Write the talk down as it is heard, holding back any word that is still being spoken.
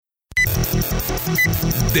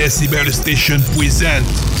Decibel Station present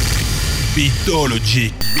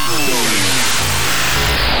Beatologiq.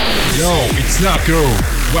 Yo, it's Narko.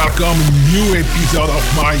 Welcome to a new episode of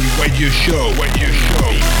my radio show.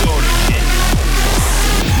 Beatologiq.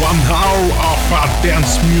 1 hour of hard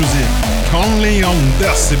dance music, only on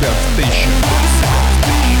Decibel Station.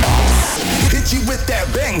 Hit you with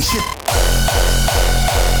that bang shit.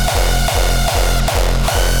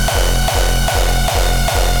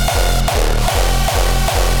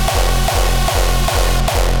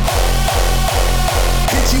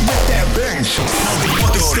 Hit you with that bang shit.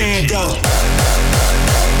 Motherfucker, stand up.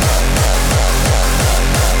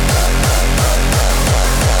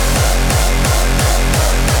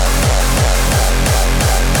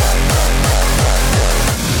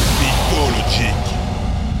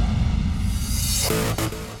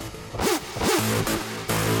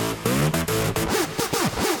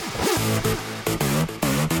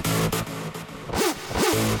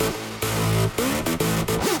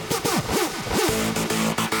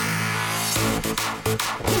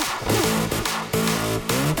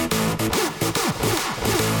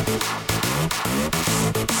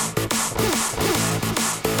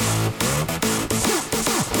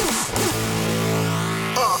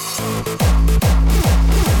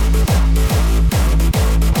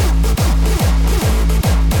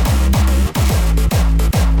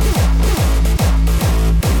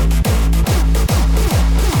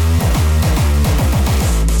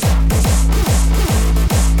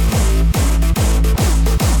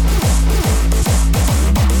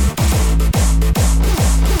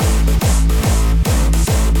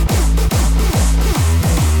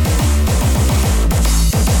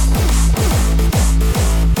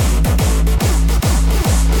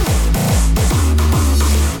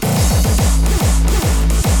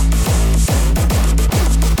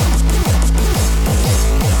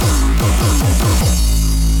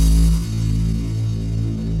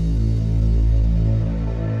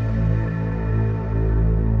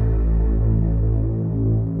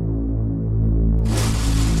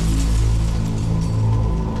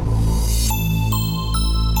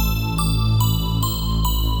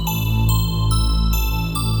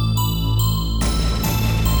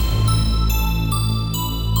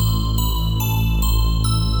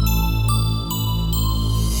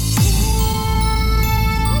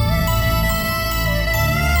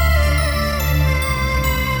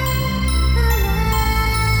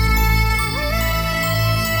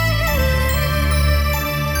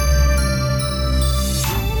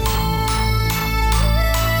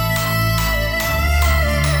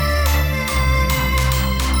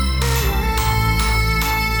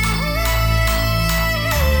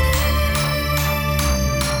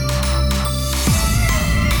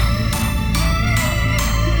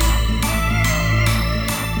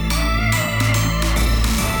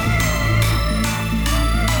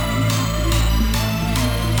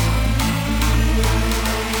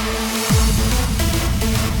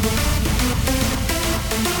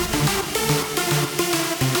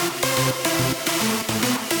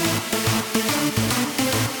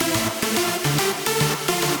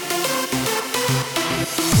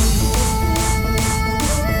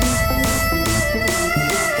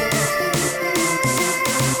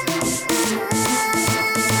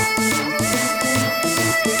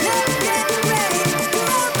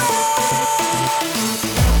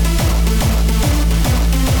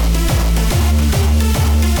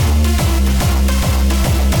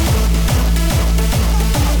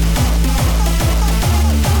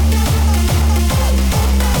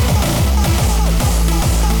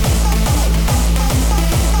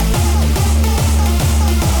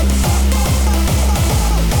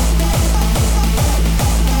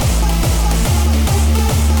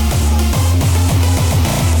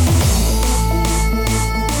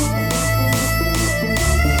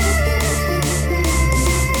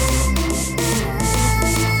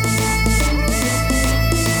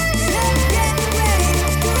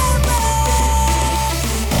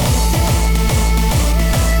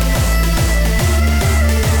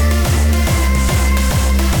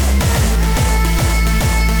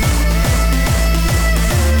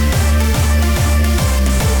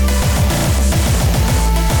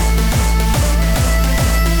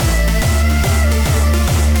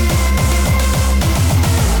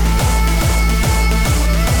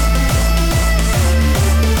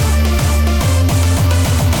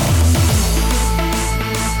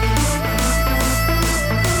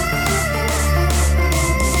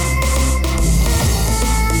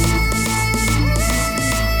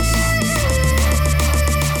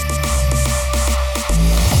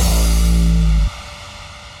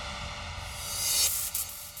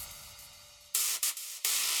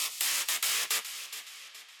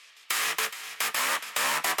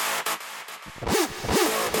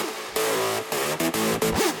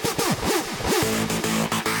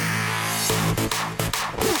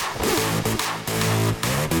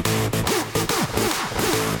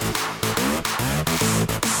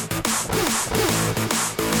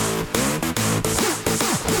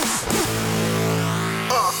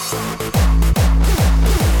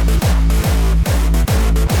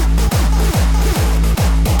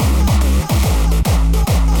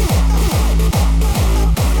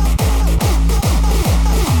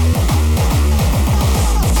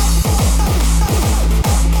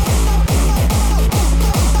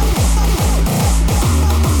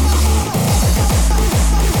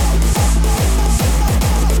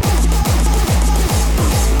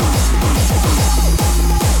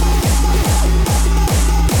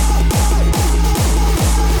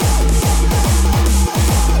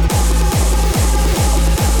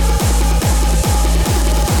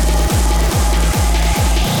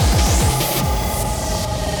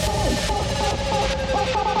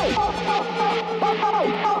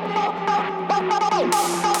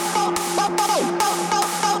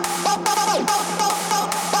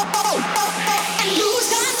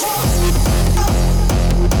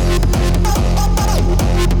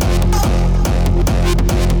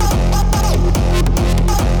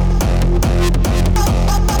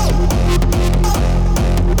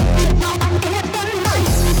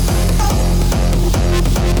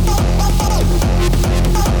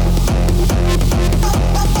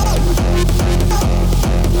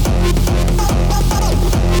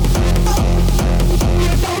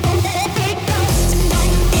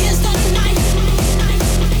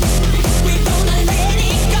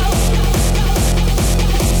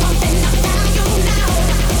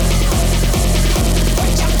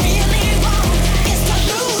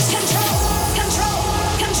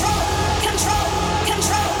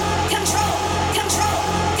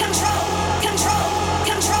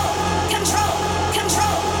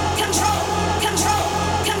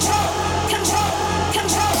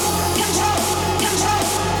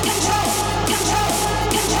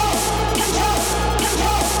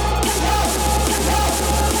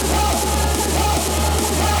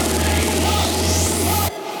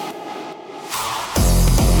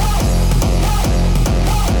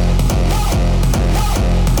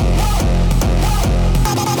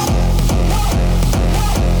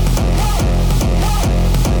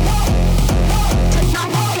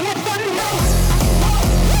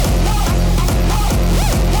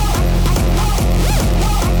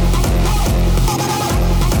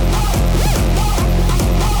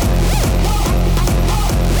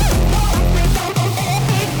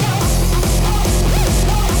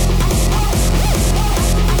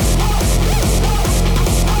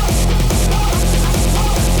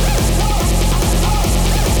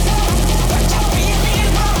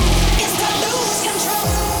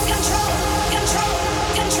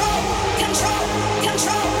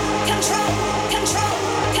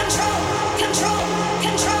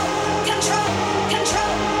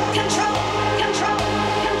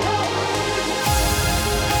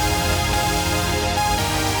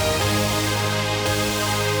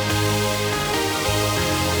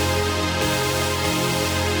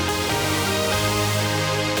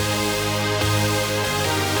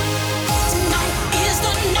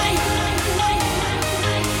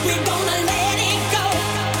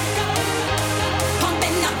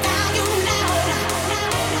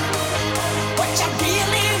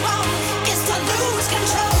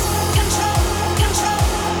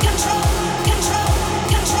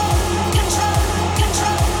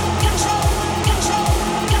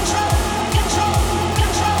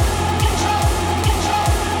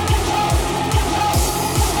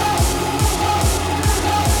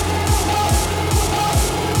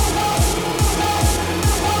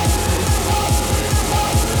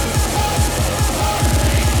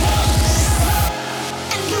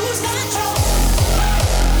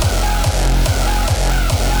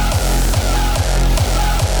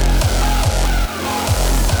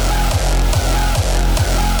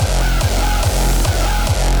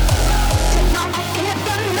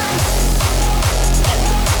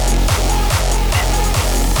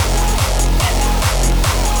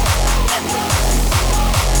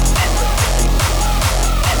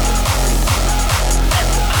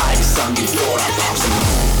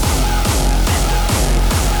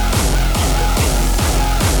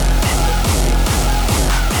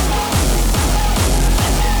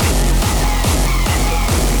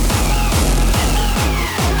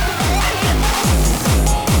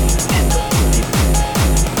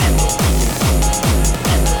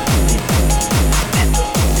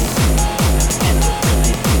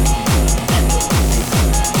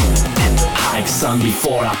 son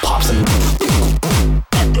before I pop some.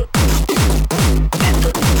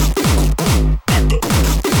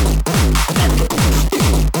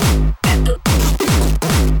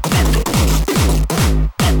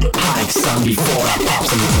 Hike son before I pop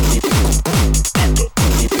some.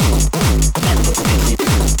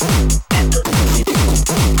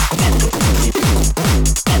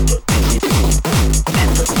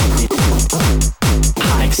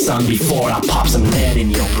 Hike son before I pop some lead in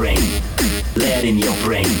your brain. Lead in your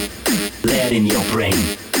brain. Lead in your brain.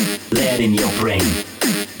 Lead in your brain.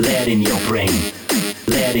 Lead in your brain.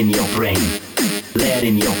 Lead in your brain. Lead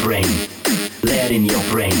in your brain. Lead in your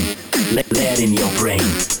brain. Lead in your brain.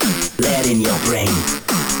 Lead in your brain.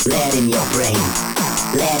 Lead in your brain.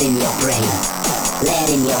 Lead in your brain. Lead in your brain. Lead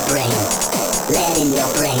in your brain. Lead in your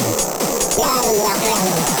brain.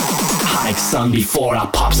 Hike son before I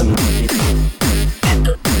pop some.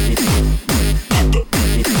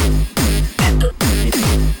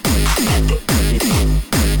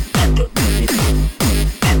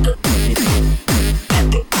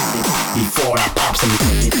 Before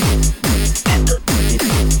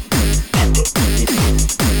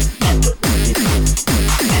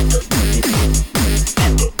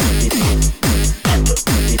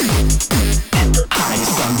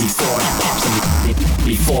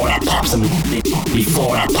I pop some.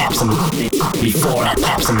 Before I pop some. Before I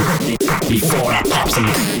pop some. Before I pop some.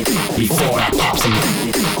 Before I pop some. Before I pop some.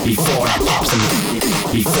 Before I pop some.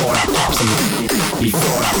 Before I pop some.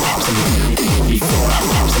 Before I pop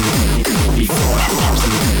some. Before I pop some. Before I pop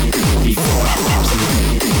some. Before I pop some.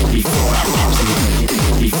 Before I pop some.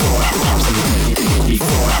 Before I pop some.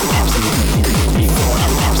 Before I pop some. Before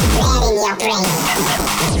I pop some. Right in your brain.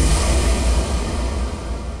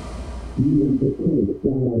 The kids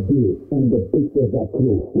that I do, and the pictures I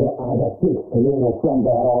crew. Well, I got 6 little friends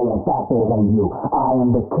that all are faster than you. I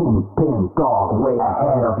am the kingpin dog, way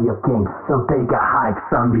ahead of your king. So take a hike,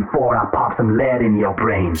 son, before I pop some lead in your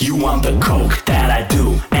brain. You want the coke that I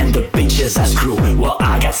do, and the bitches I screw. Well,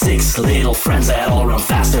 I got 6 little friends that all run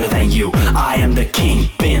faster than you. I am the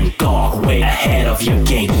kingpin dog, way ahead of your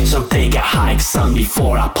game. So take a hike, son,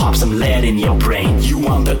 before I pop some lead in your brain. You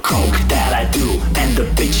want the coke that I do, and the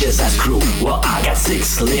bitches I screw. Well, I got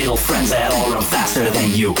 6 little friends that all run faster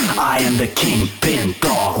than you. I am the kingpin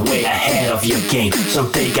dog, way ahead of your game. So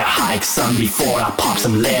take a hike, son, before I pop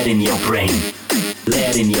some lead in your brain.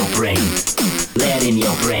 Lead in your brain. Lead in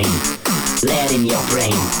your brain. Lead in your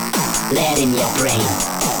brain. Lead in your brain.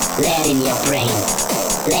 Lead in your brain.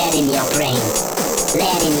 Lead in your brain.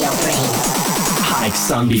 Lead in your brain. Hike,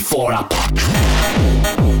 son, before I pop.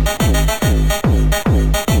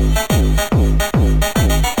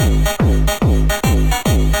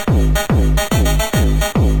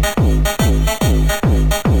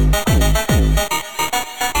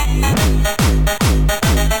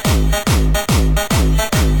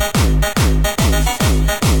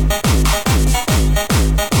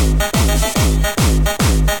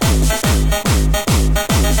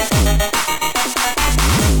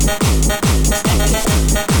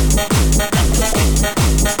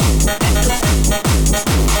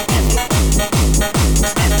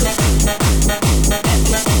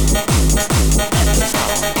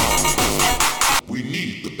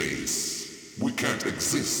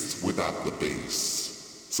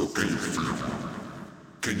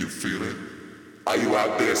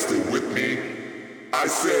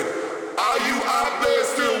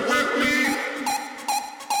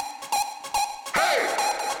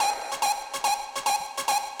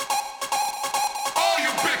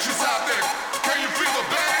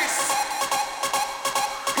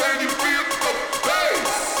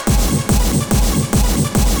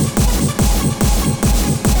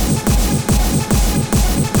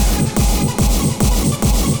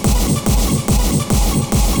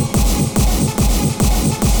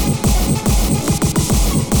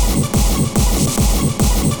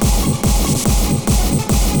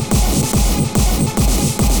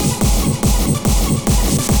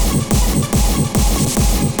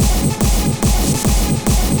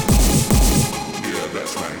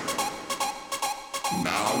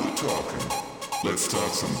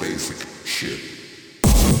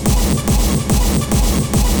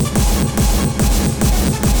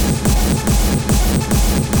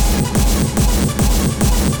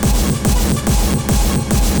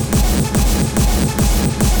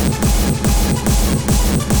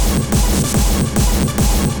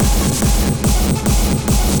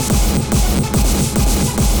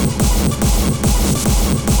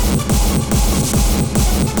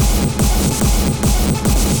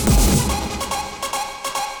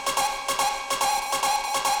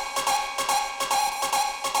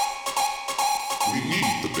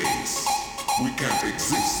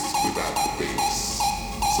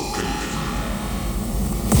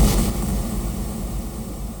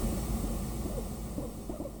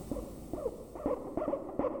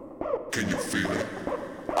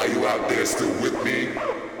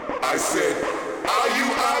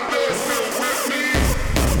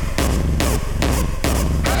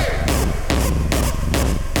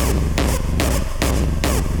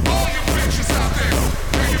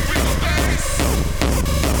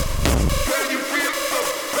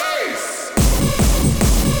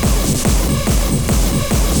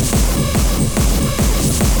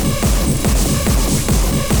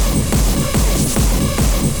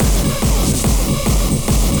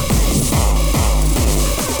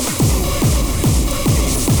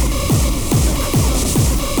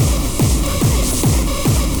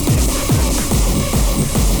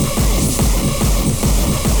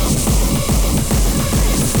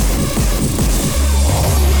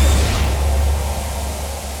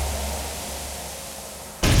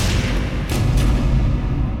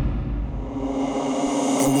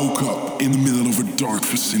 in the middle of a dark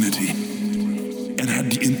vicinity and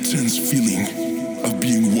had the intense feeling of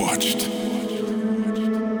being watched.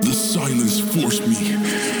 The silence forced me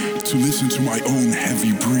to listen to my own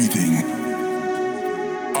heavy breathing.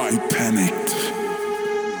 I panicked.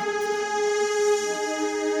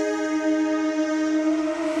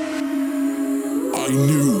 I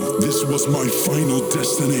knew this was my final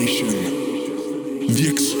destination. The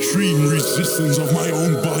extreme resistance of my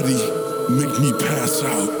own body made me pass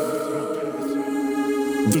out.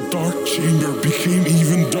 The dark chamber became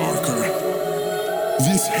even darker.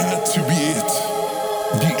 This had to be it.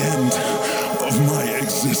 The end of my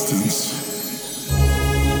existence.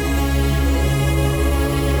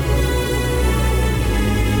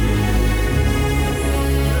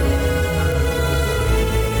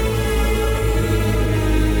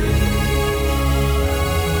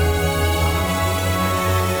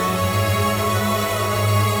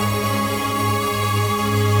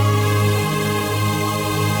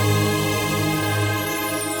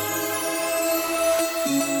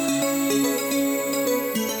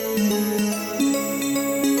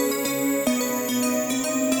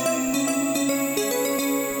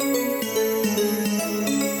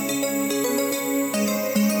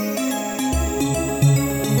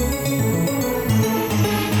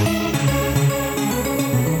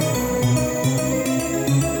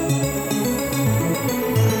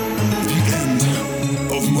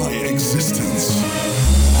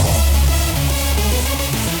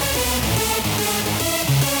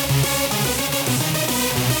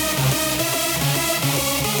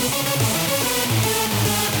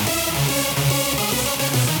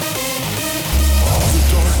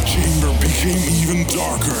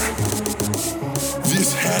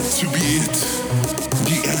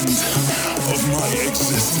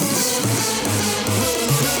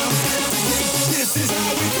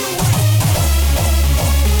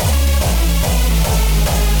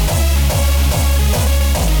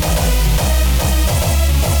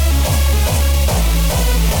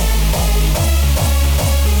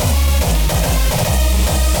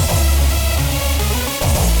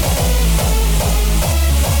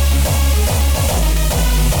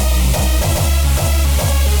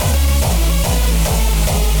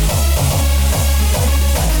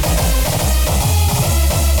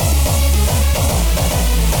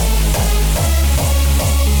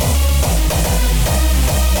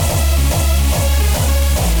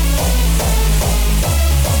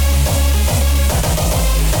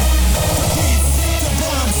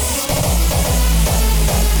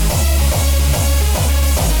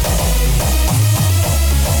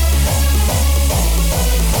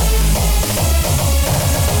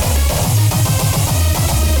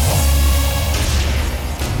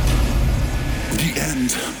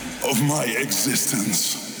 Existence.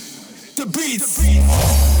 The beats,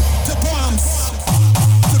 the bombs,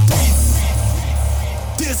 the beats.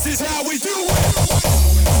 This is how we do it.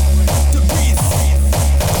 The beats,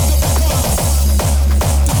 the bombs,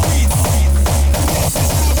 the beats. This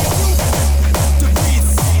is how we do it. The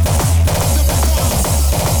beats, the bombs,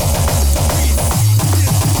 the beats.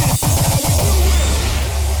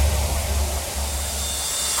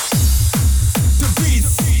 This is how we do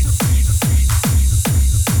it. The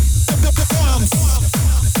beats. The bombs,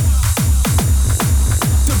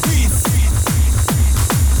 the beats,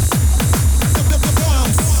 the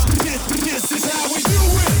bombs. This is how we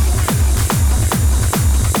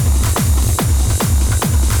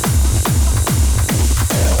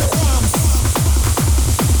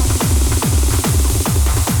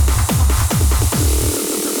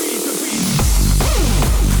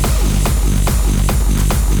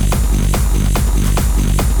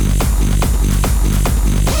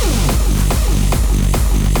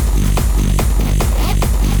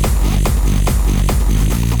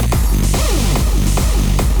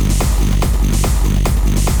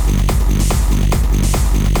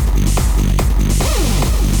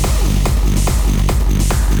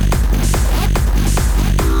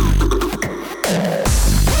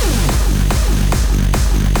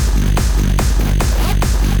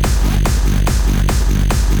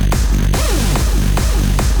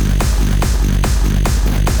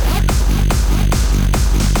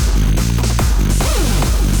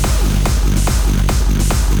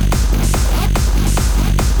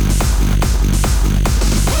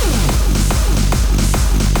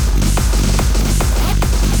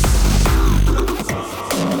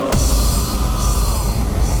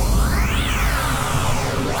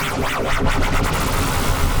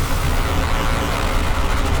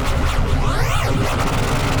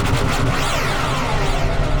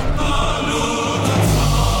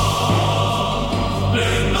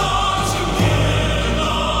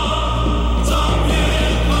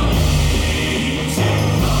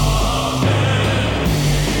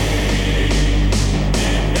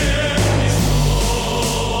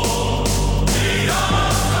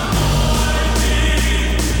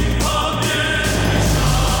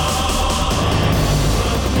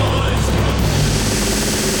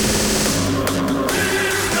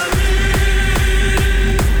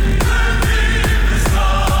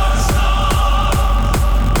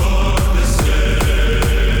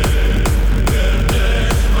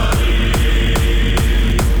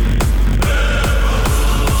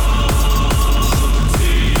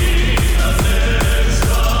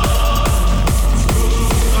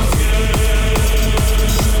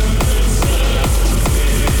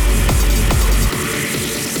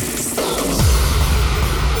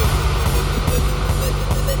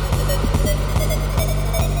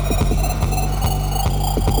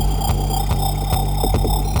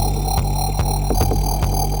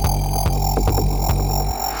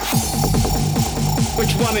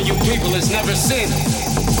one of you people has never sinned?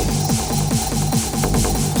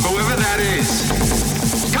 Whoever that is,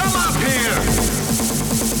 come up here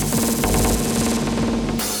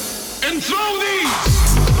and throw these!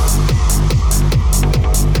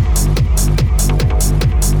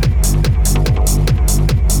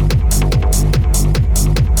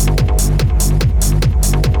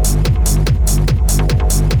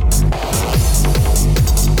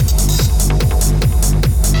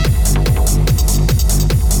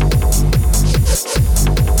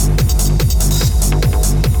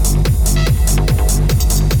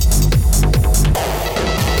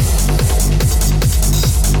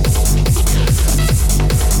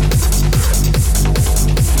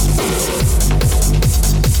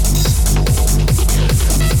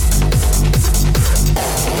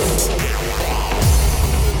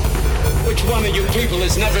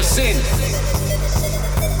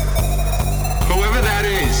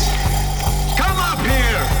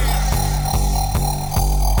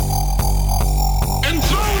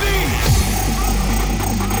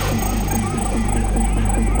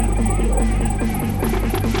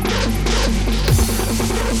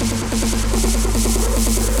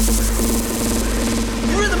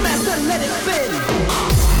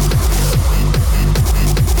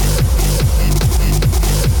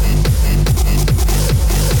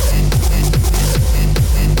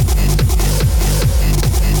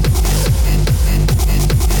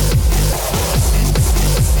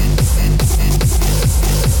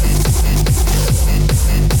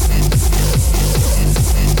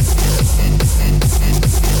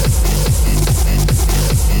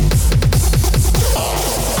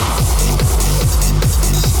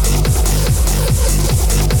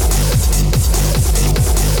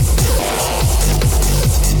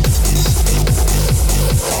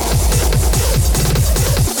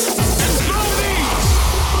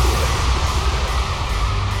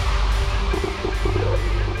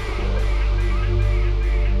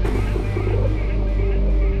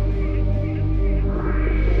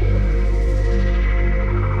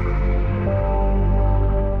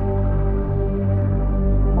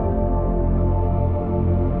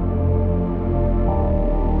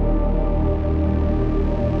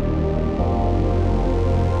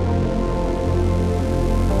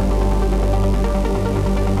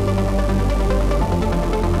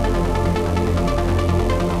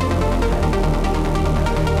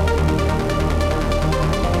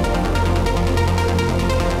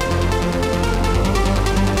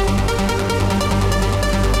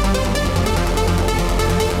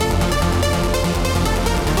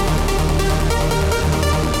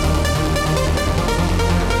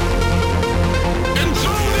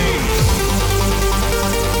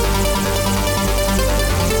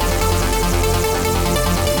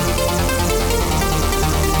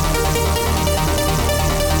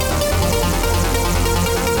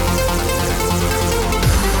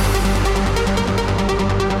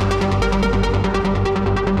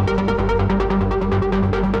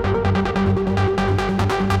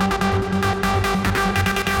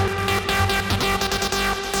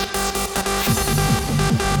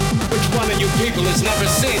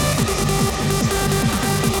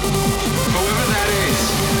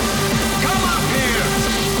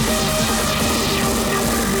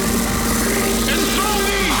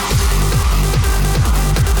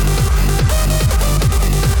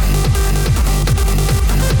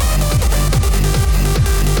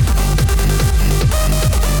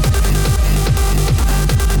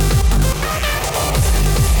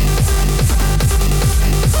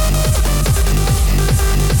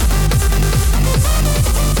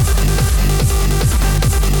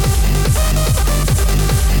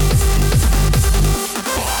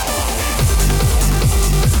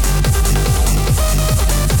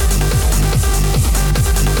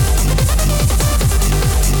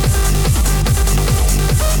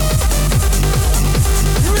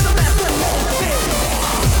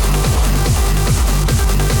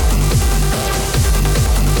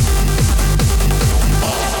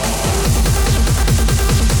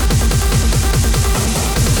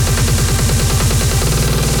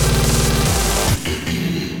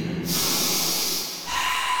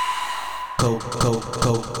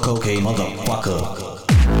 cocaine motherfucker.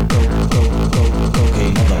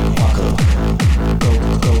 Cocaine motherfucker.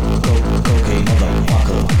 Cocaine motherfucker. Cocaine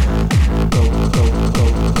motherfucker.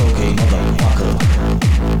 Cocaine motherfucker. Cocaine motherfucker.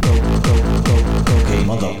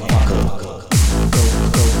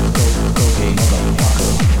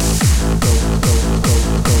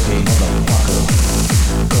 Cocaine motherfucker.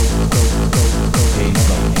 Cocaine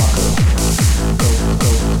motherfucker.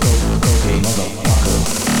 Cocaine motherfucker.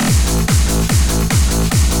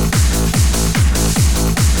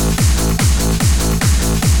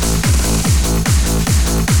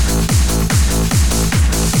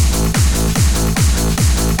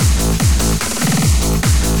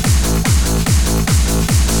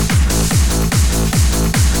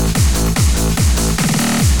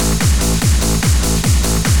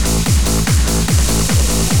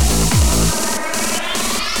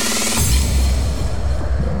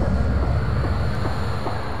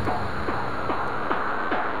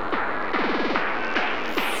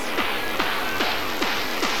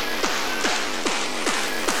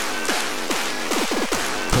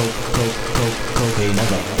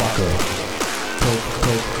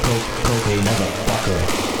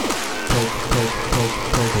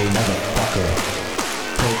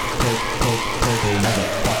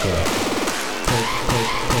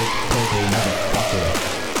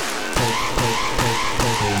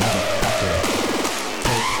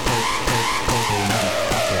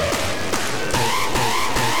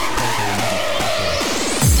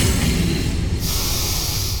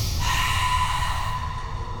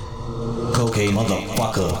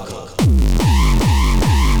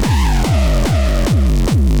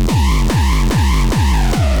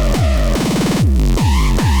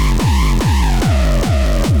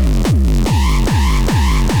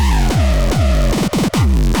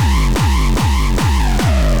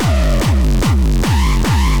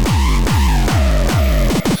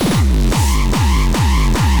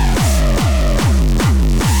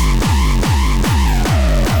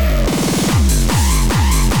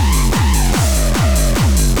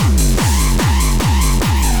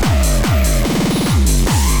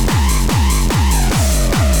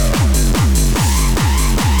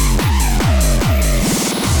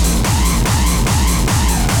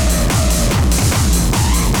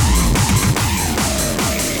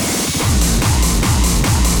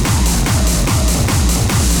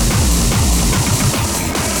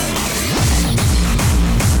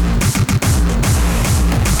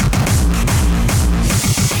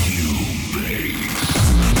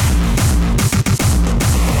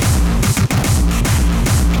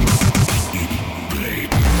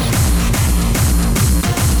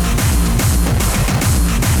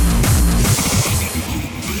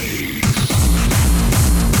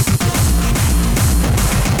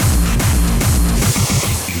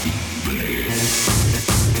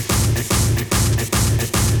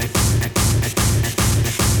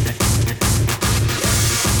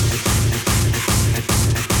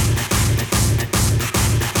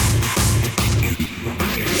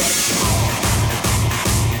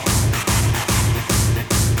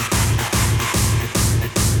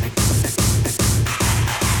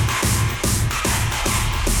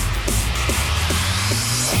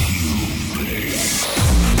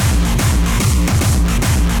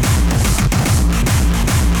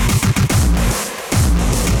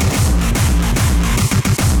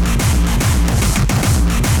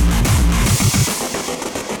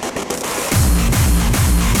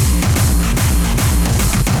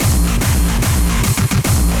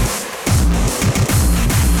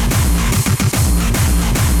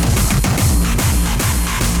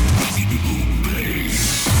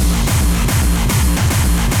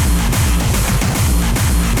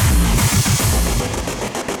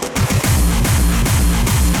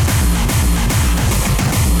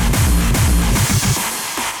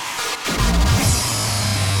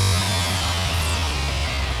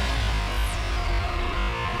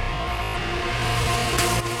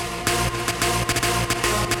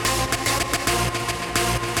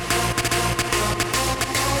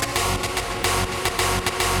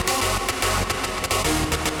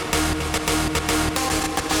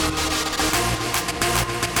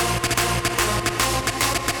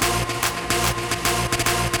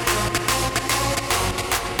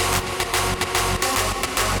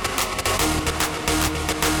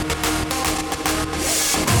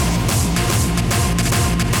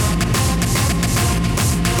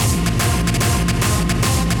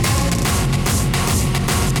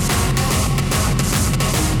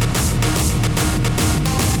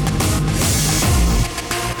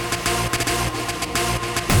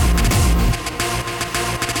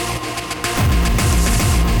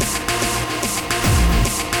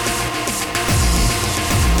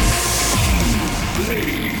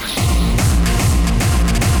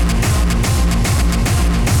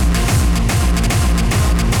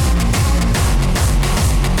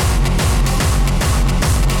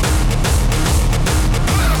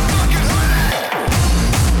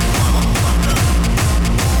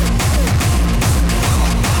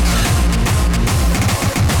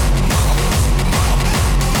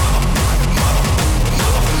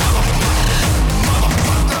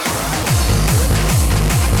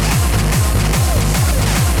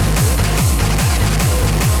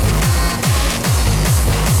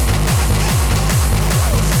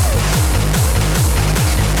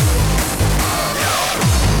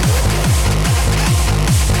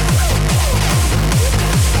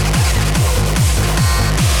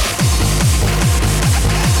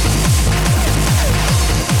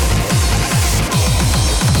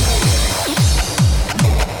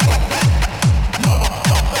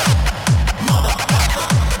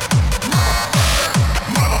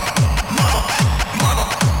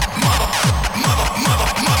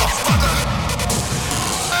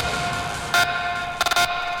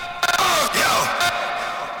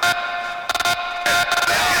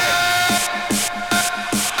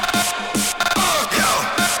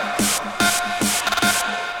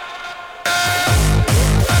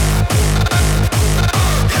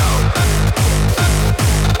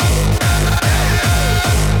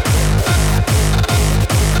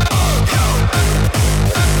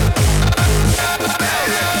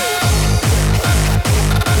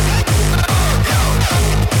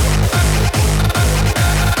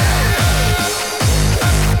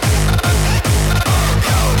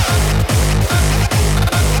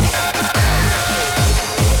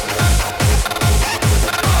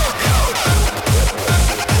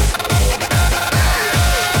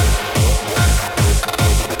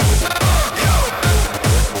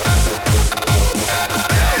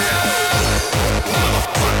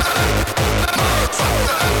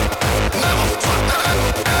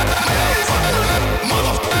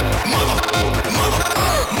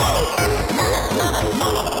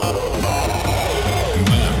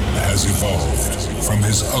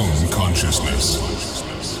 his own consciousness.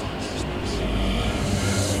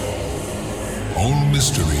 All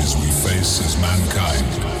mysteries we face as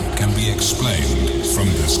mankind can be explained from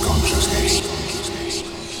this consciousness.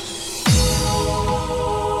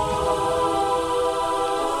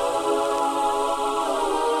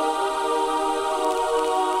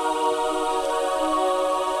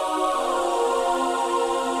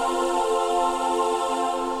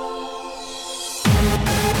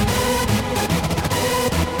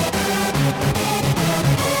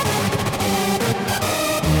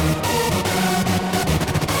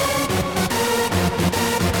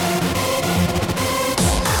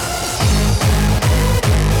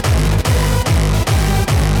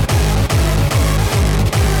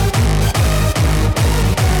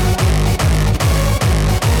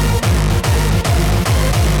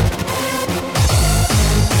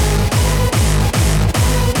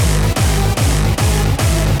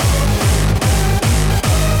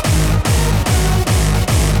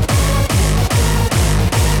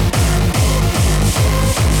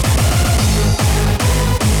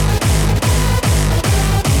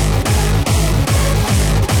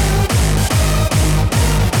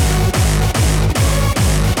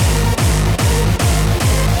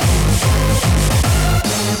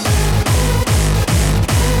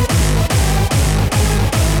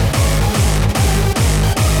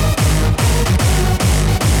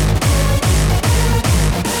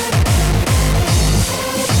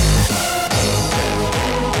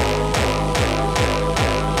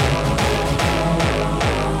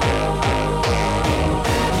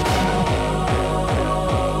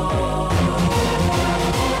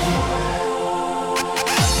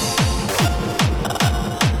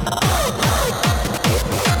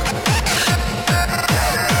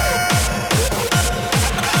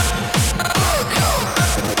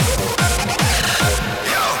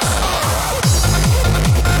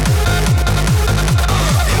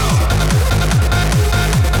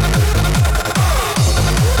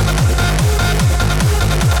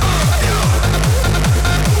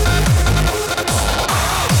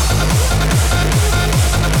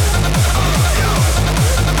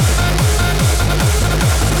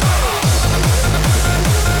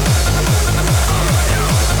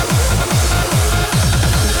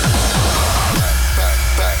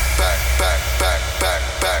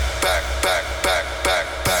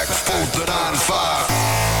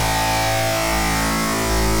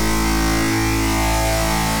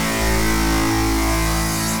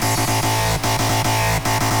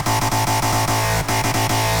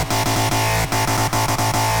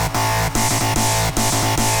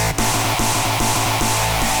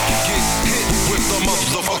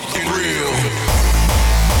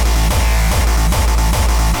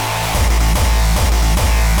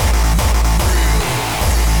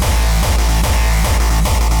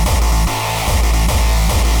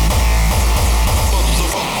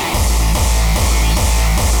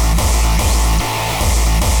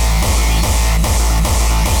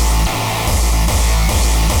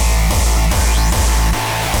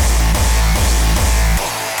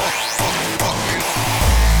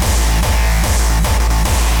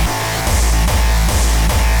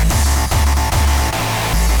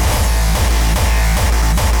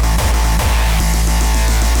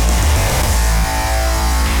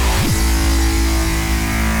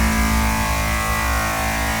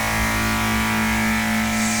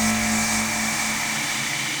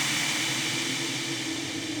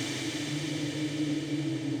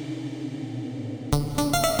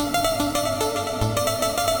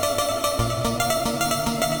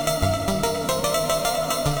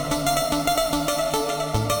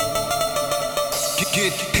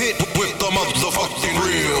 Get hit with the motherfucking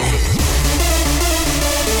real.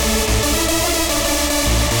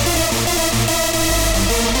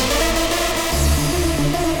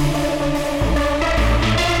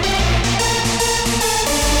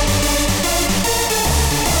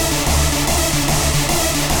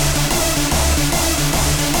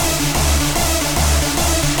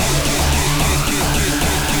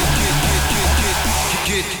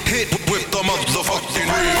 Get hit with the motherfucking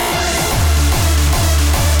real.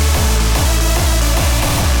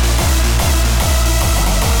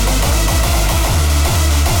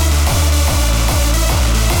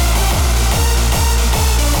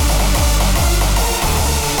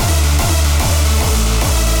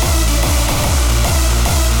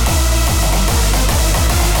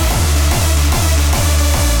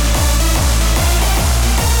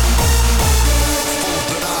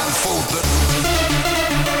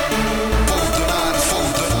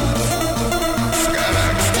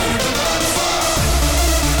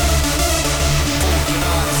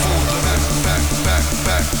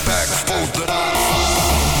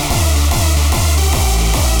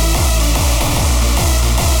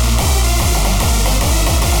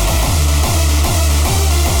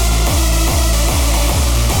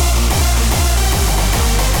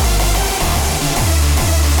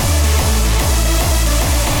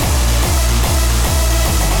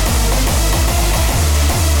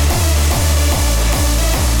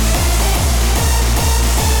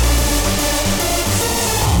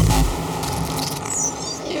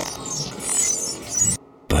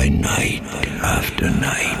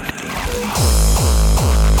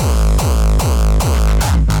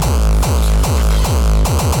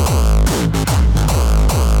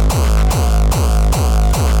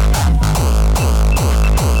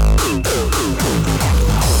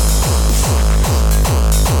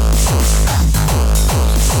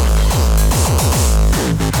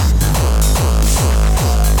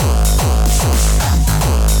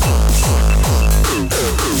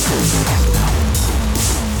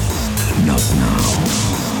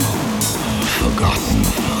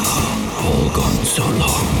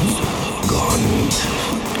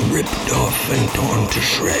 ripped off and torn to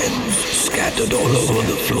shreds, scattered all over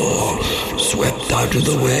the floor, swept out of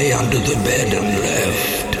the way under the bed and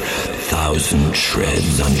left 1,000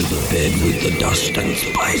 shreds under the bed with the dust and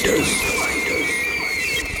spiders.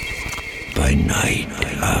 By night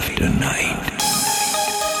after night.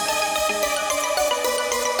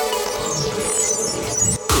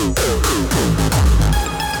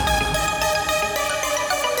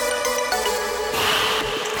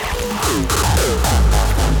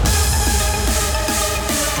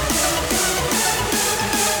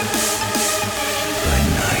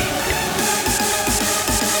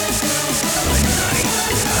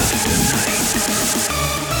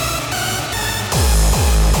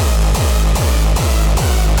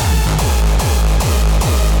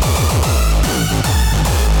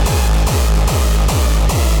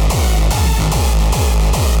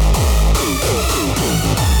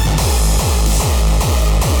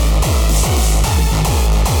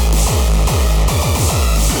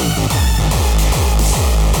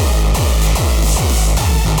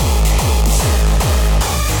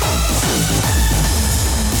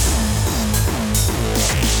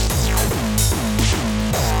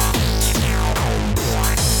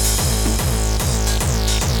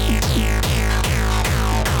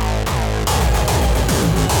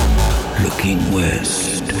 Looking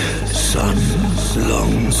west, sun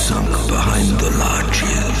long sunk behind the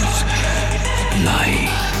larches, light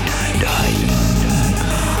dying,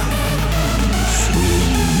 soon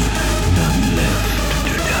none left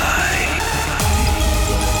to die.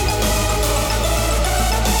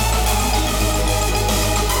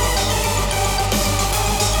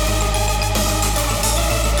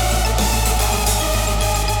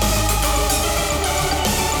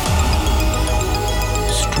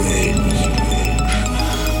 Strange,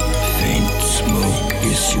 faint smoke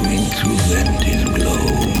issuing through vented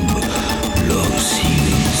glow.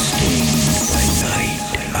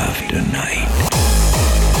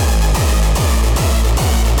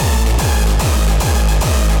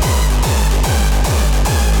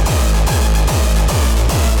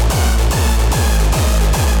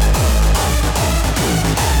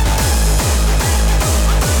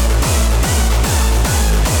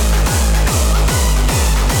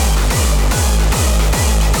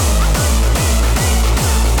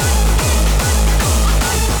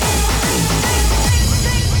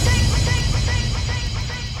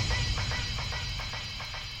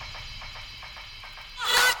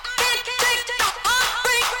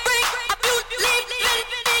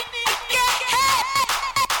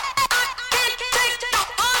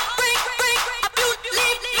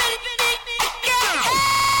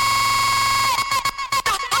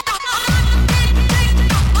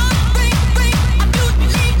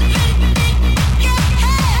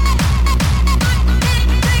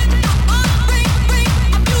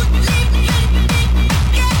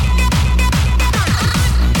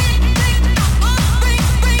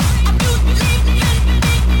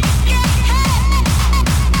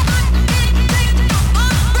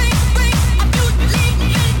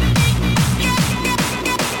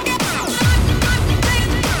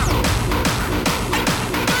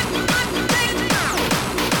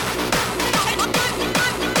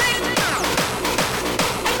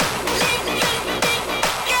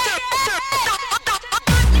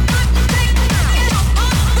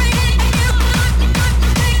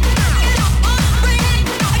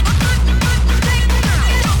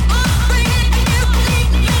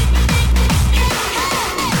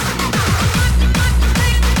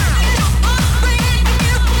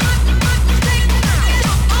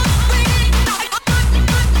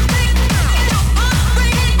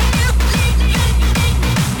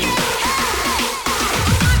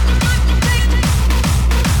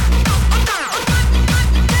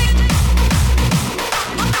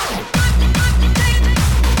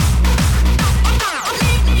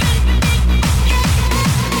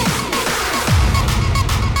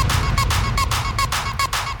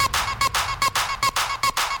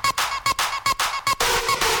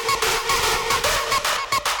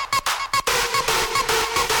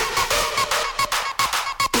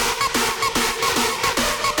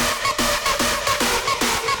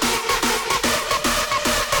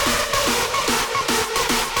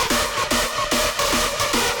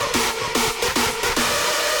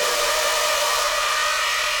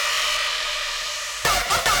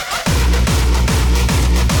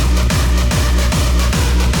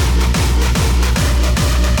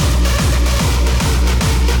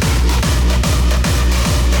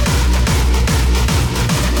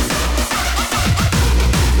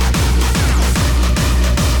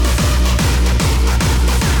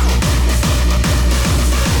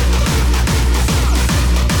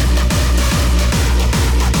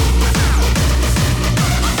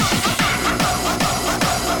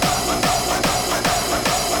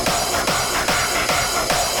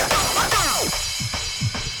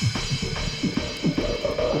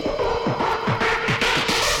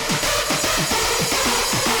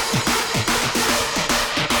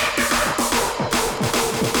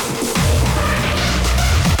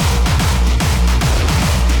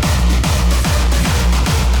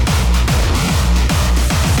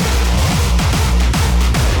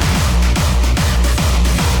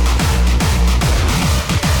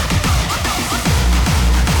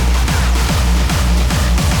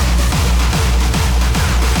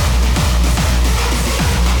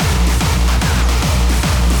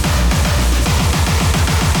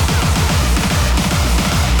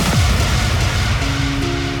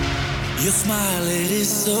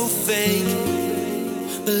 fake,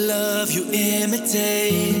 the love you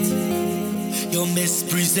imitate. Your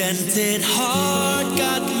mispresented heart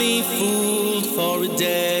got me fooled for a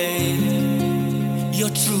day. Your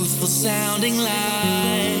truthful sounding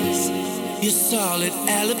lies, your solid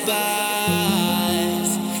alibis,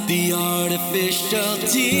 the artificial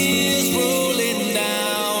tears rolling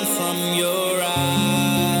down from your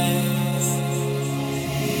eyes.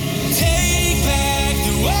 Take back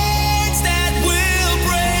the words that will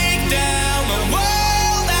break down a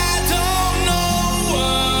world. I don't know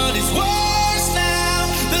what is worse now,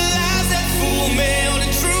 the lies that fool me or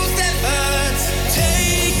the truth that hurts.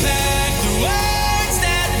 Take back the words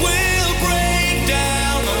that will break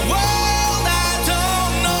down a world. I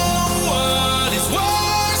don't know what is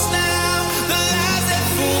worse now, the lies that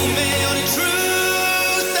fool me or the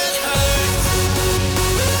truth that hurts.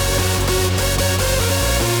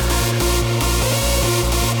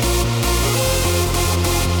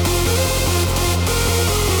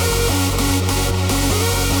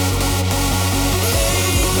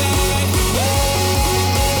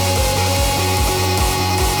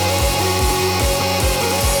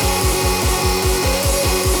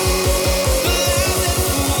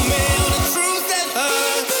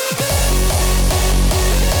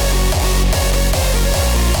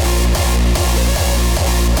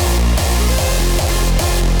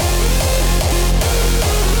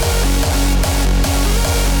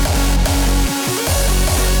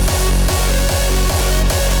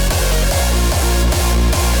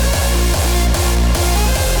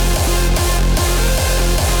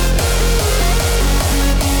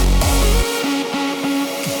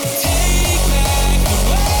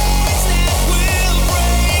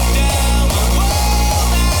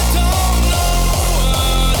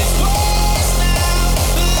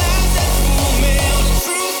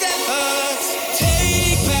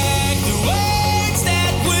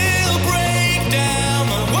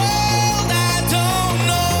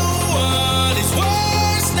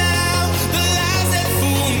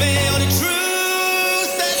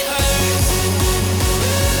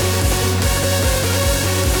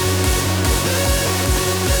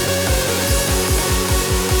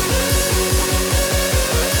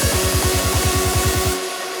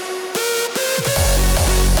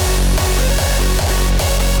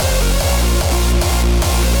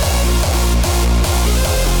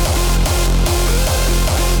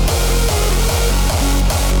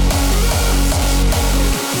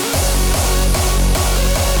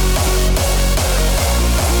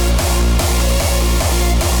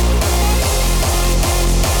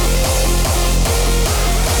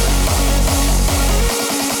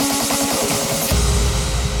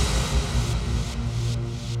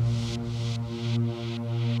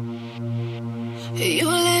 You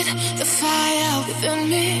lit the fire within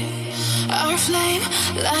me. Our flame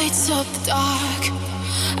lights up the dark.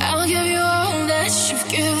 I'll give you all that you've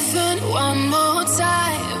given. One more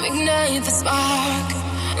time, ignite the spark.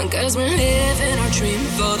 Cause we're living our dream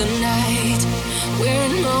for the night. We're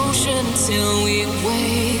in motion till we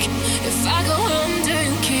wake. If I go under,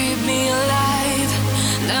 you keep me alive.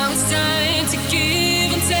 Now it's time to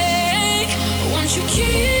give and take. Won't you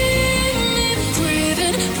keep me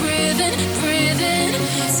breathing, breathing, breathing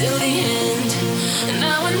till the end?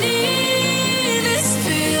 Now I need this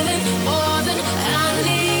feeling more than I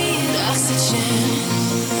need oxygen.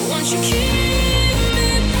 Won't you keep me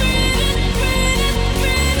breathing, breathing,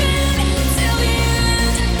 breathing till the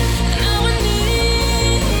end? Now I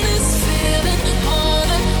need this feeling more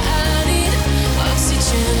than I need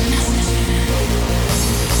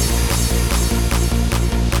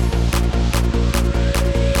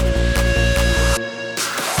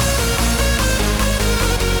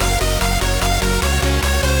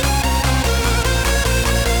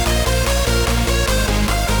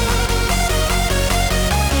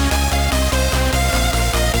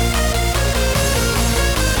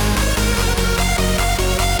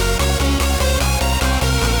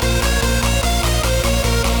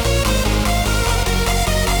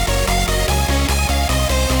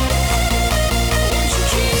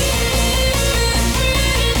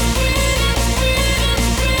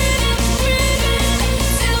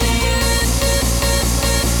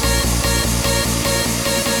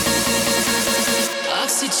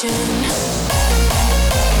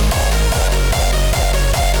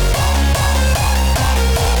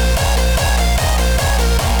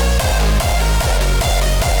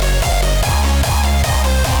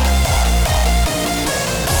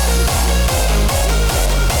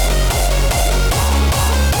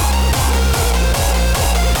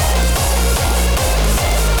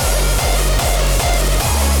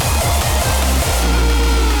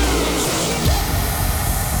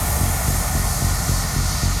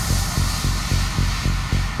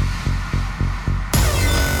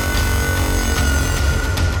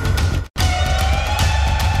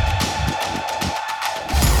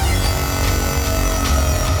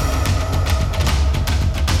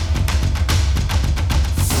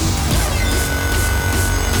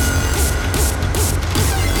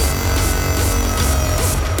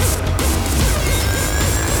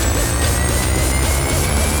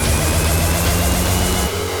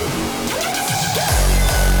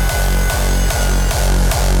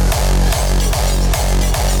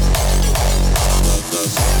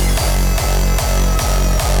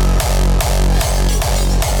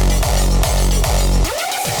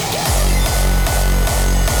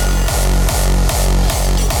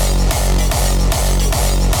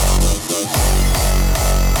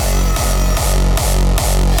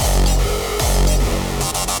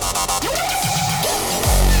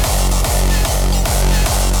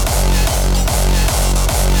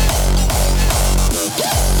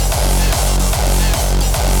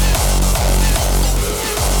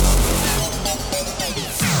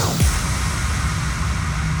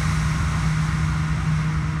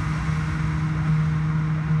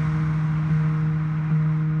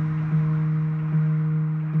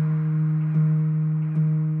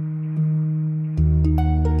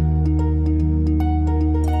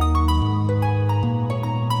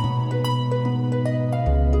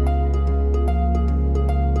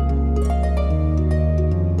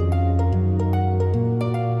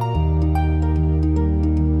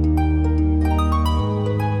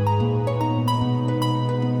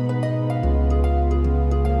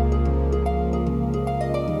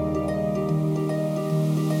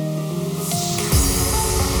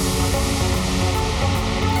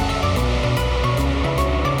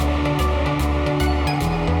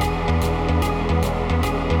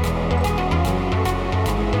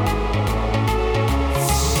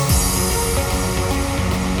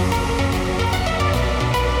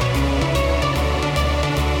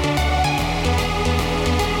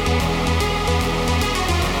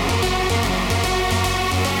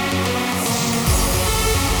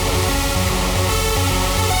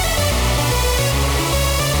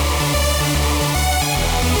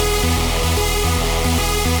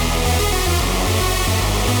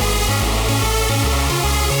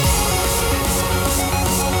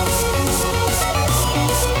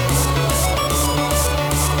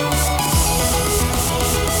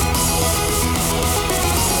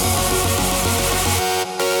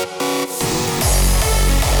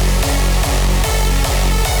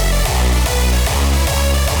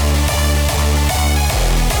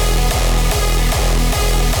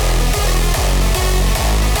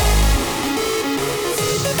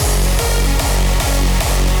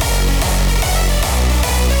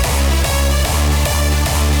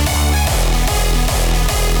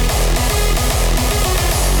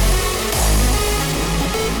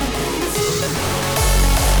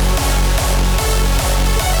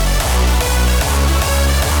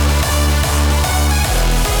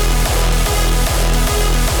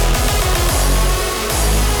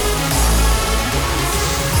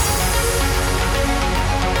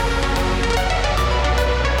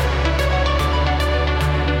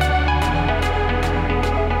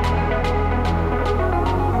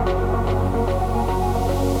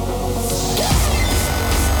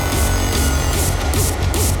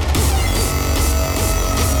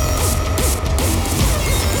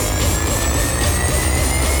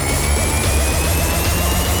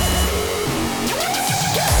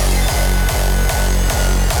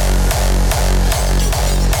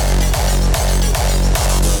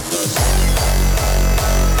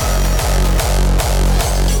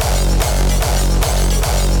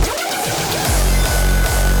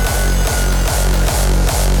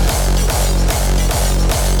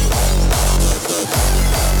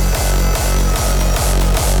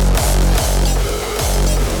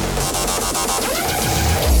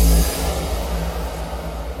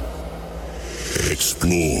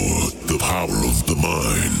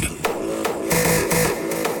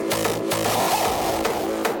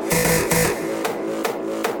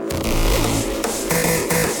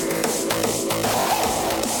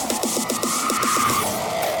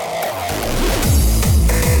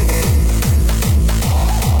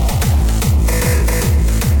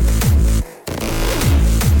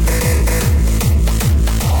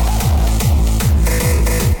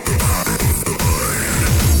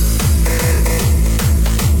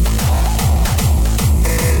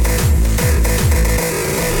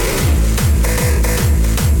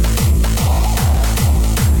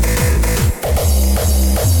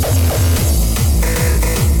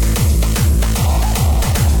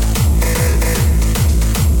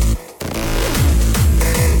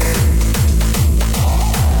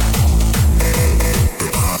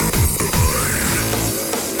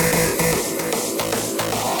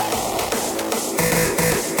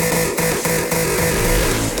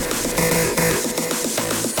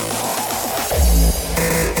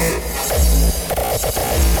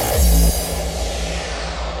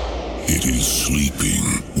It is sleeping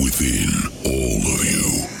within all of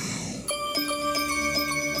you.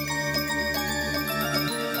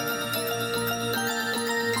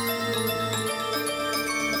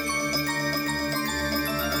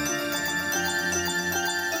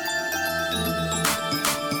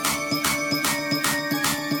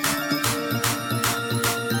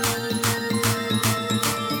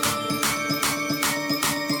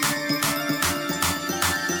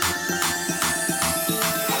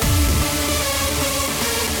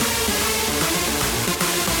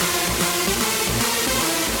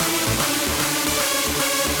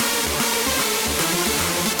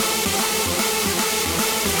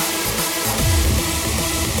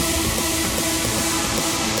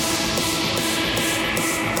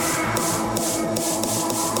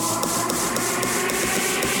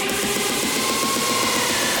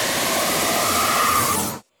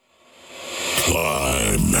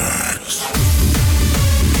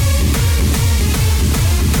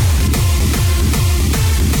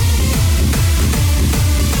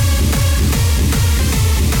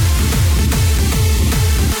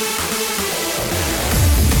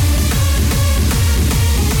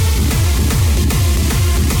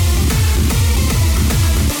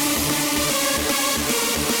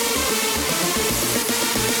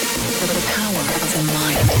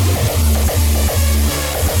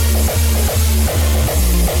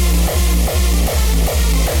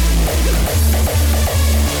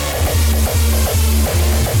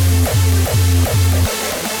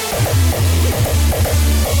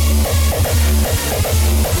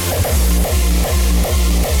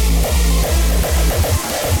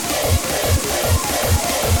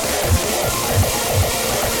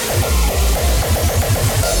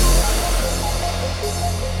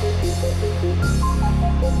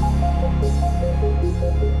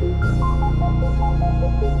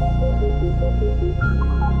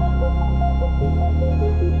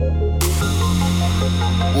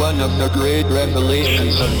 One of the great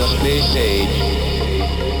revelations of the space age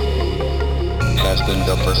has been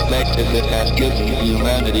the perspective it has given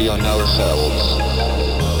humanity on ourselves.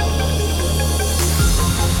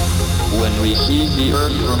 When we see the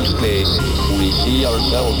Earth from space, we see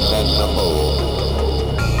ourselves as a whole.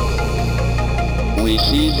 We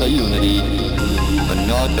see the unity, and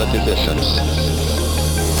not the divisions.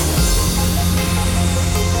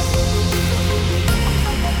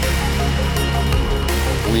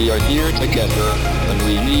 We are here together, and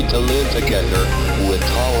we need to live together with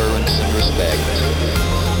tolerance and respect.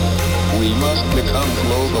 We must become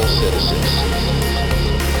global citizens.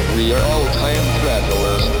 We are all time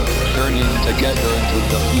travelers, journeying together into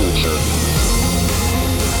the future.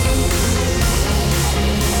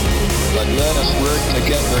 But let us work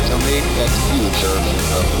together to make that future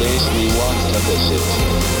a place we want to visit.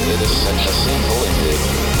 It is such a simple image.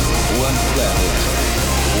 One planet,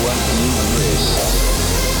 one human race.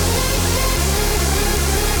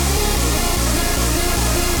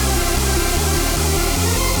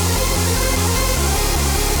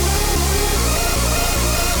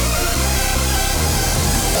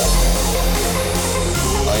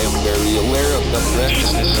 Very aware of the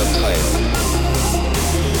preciousness of time.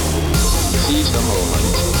 Seize the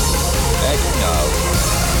moment. Act now.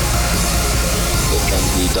 It can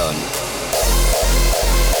be done.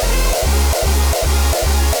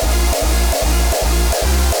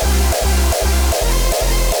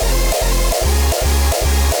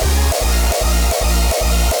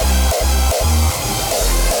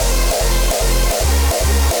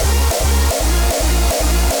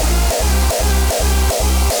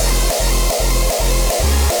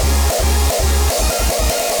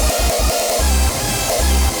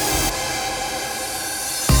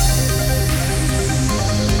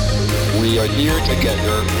 We are here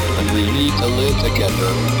together, and we need to live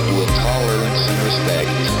together with tolerance and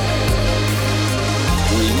respect.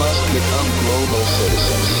 We must become global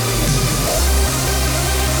citizens.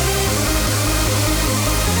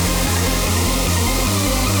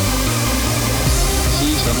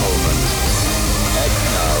 Seize the moment. Act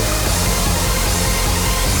now.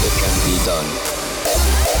 It can be done.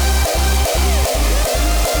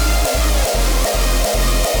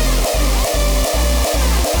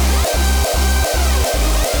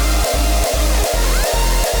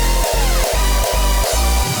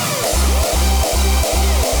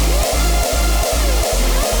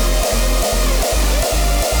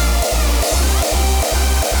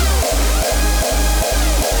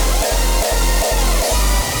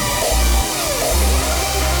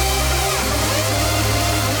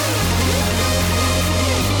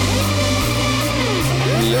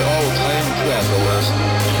 Travelers,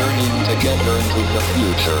 journeying together into the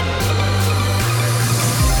future.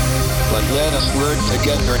 But let us work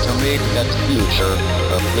together to make that future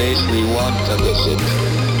a place we want to visit.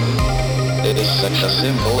 It is such a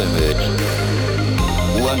simple image.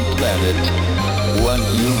 One planet, one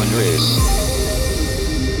human race.